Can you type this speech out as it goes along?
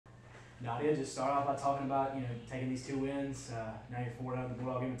Nadia, just start off by talking about, taking these 2 wins. Now you're 4-0 in the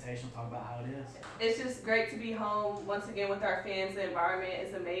Bulldog Invitational. Talk about how it is. It's just great to be home once again with our fans. The environment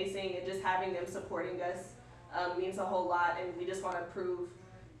is amazing, and just having them supporting us means a whole lot. And we just want to prove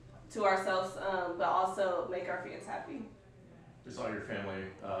to ourselves, but also make our fans happy. We saw your family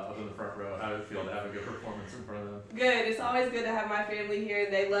up in the front row. How did it feel to have a good performance in front of them? Good. It's always good to have my family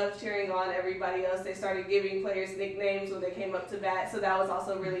here. They love cheering on everybody else. They started giving players nicknames when they came up to bat, so that was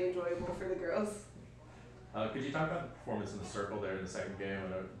also really enjoyable for the girls. Could you talk about the performance in the circle there in the second game? I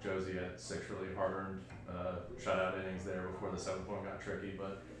know Josie had 6 really hard-earned shutout innings there before the 7th one got tricky,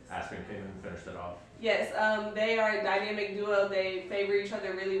 but Aspen came in and finished it off. Yes, they are a dynamic duo. They favor each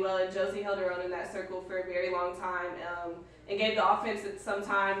other really well, and Josie held her own in that circle for a very long time and gave the offense some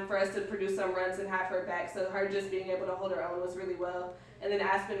time for us to produce some runs and have her back. So her just being able to hold her own was really well. And then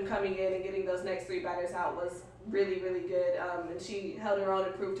Aspen coming in and getting those next 3 batters out was really, really good. And she held her own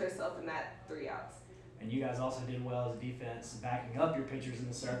and proved herself in that 3 outs. And you guys also did well as a defense, backing up your pitchers in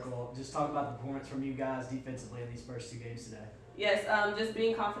the circle. Just talk about the performance from you guys defensively in these first 2 games today. Yes, just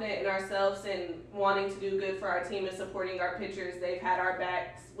being confident in ourselves and wanting to do good for our team and supporting our pitchers. They've had our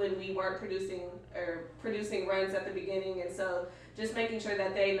backs when we weren't producing runs at the beginning, and so just making sure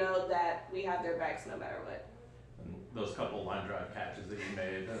that they know that we have their backs no matter what. And those couple line drive catches that you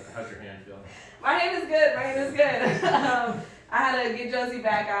made, how's your hand feeling? My hand is good. My hand is good. I had to get Josie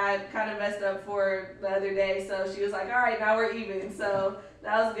back. I kind of messed up for her the other day, so she was like, all right, now we're even. So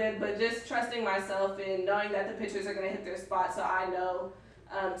that was good, but just trusting myself and knowing that the pitchers are going to hit their spot, so I know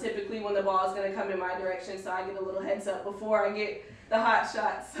typically when the ball is going to come in my direction, so I get a little heads up before I get the hot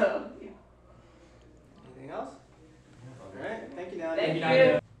shot. So, yeah. Anything else? All right. Thank you, Nadia. Thank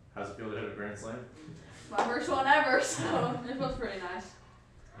you. How's it feel to hit a grand slam? My first one ever, so it was pretty nice.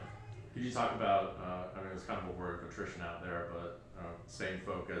 Could you talk about, it's kind of a word of attrition out there, but staying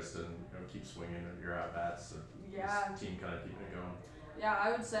focused and keep swinging your at-bats and Yeah. this team kind of keeping it going? Yeah,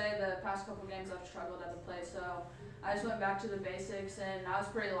 I would say the past couple games I've struggled at the plate, so I just went back to the basics, and I was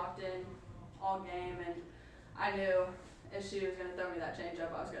pretty locked in all game, and I knew if she was going to throw me that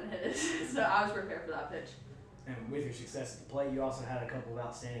changeup, I was going to hit it. So I was prepared for that pitch. And with your success at the plate, you also had a couple of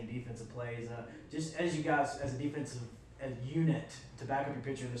outstanding defensive plays. Just as you guys, as a defensive unit, to back up your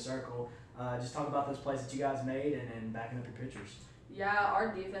pitcher in the circle, just talk about those plays that you guys made and backing up your pitchers. Yeah,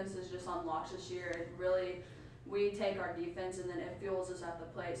 our defense is just on locks this year. It really, we take our defense and then it fuels us at the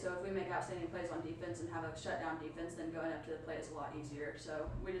plate. So if we make outstanding plays on defense and have a shutdown defense, then going up to the plate is a lot easier. So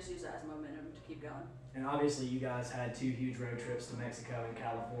we just use that as momentum to keep going. And obviously you guys had 2 huge road trips to Mexico and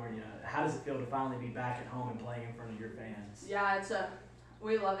California. How does it feel to finally be back at home and playing in front of your fans? Yeah,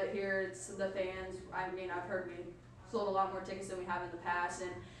 we love it here. It's the fans. I mean, I've heard we sold a lot more tickets than we have in the past,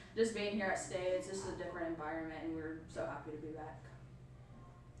 and just being here at State, it's just a different environment, and we're so happy to be back.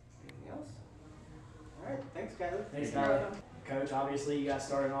 Anything else? All right. Thanks, Kylie. Thanks, Kylie. Coach, obviously you guys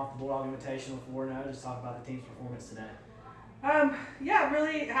started off the Bulldog Invitational 4-0. Just talk about the team's performance today. Yeah,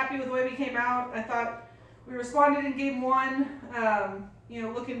 really happy with the way we came out. I thought we responded in game 1,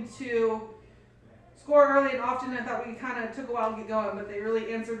 looking to score early and often. I thought we kind of took a while to get going, but they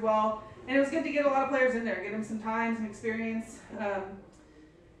really answered well. And it was good to get a lot of players in there, get them some time, some experience,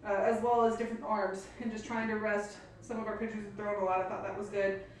 as well as different arms, and just trying to rest some of our pitchers who've thrown a lot. I thought that was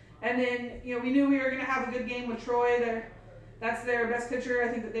good. And then, we knew we were going to have a good game with Troy. That's their best pitcher, I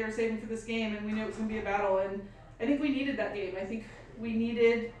think, that they were saving for this game, and we knew it was going to be a battle. And I think we needed that game. I think we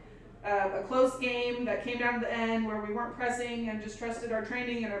needed a close game that came down to the end where we weren't pressing and just trusted our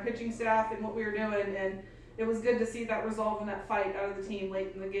training and our pitching staff and what we were doing. And it was good to see that resolve in that fight out of the team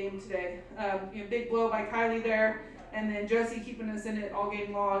late in the game today. Big blow by Kylie there, and then Josie keeping us in it all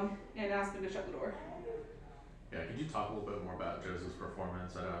game long, and Aspen to shut the door. Yeah, could you talk a little bit more about Josie's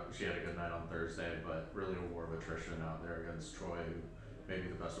performance? I know she had a good night on Thursday, but really a war of attrition out there against Troy, who may be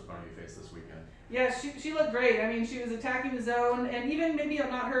the best opponent you faced this weekend. Yeah, she looked great. I mean, she was attacking the zone, and even maybe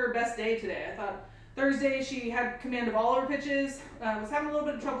not her best day today. I thought Thursday she had command of all her pitches. Was having a little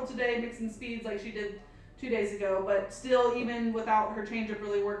bit of trouble today mixing speeds like she did 2 days ago, but still, even without her changeup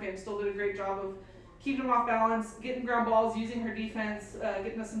really working, still did a great job of keeping them off balance, getting ground balls, using her defense,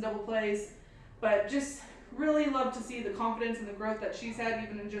 getting us some double plays. But just really love to see the confidence and the growth that she's had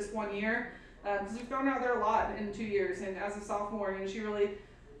even in just 1 year, because we've thrown out there a lot in 2 years, and as a sophomore, she really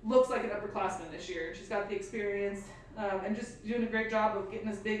looks like an upperclassman this year. She's got the experience, and just doing a great job of getting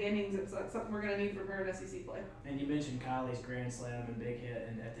us big innings. It's something we're going to need from her in SEC play. And you mentioned Kylie's grand slam and big hit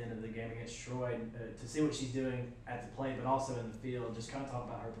at the end of the game against Troy. To see what she's doing at the plate, but also in the field, just kind of talk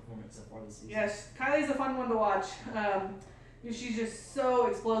about her performance so far this season. Yes, Kylie's a fun one to watch. She's just so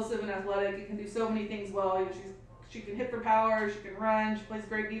explosive and athletic. You can do so many things well. She can hit for power, she can run, she plays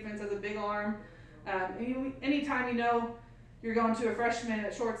great defense, has a big arm. Anytime you're going to a freshman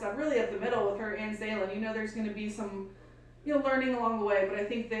at shortstop, really up the middle with her and Salen, there's going to be some learning along the way. But I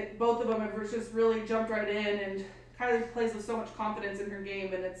think that both of them have just really jumped right in, and Kylie plays with so much confidence in her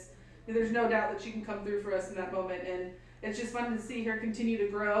game, and there's no doubt that she can come through for us in that moment. And it's just fun to see her continue to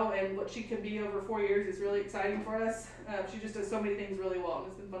grow, and what she could be over 4 years is really exciting for us. She just does so many things really well, and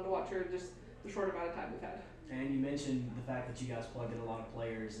it's been fun to watch her just the short amount of time we've had. And you mentioned the fact that you guys plugged in a lot of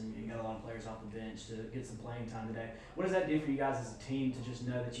players and you got a lot of players off the bench to get some playing time today. What does that do for you guys as a team to just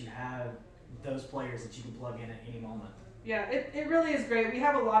know that you have those players that you can plug in at any moment? Yeah, it really is great. We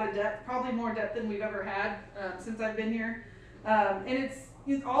have a lot of depth, probably more depth than we've ever had since I've been here. And it's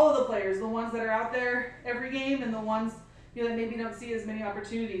all of the players, the ones that are out there every game and the ones that maybe don't see as many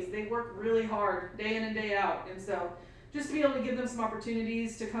opportunities. They work really hard day in and day out. And so just to be able to give them some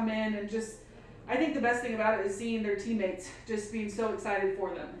opportunities to come in and I think the best thing about it is seeing their teammates just being so excited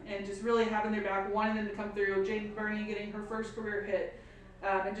for them and just really having their back, wanting them to come through. Jaden Burney getting her first career hit,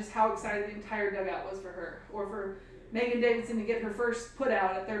 and just how excited the entire dugout was for her. Or for Megan Davidson to get her first put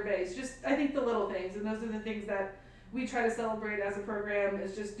out at third base. I think the little things, and those are the things that we try to celebrate as a program,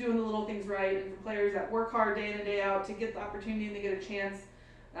 is just doing the little things right. And for players that work hard day in and day out to get the opportunity and to get a chance,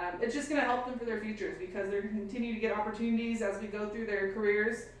 it's just going to help them for their futures, because they're going to continue to get opportunities as we go through their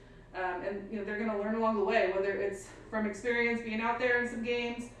careers. And they're going to learn along the way, whether it's from experience being out there in some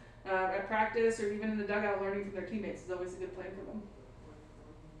games, at practice, or even in the dugout learning from their teammates is always a good plan for them.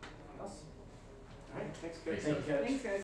 All right, thanks, Coach. Thank you, Coach. Thanks, guys.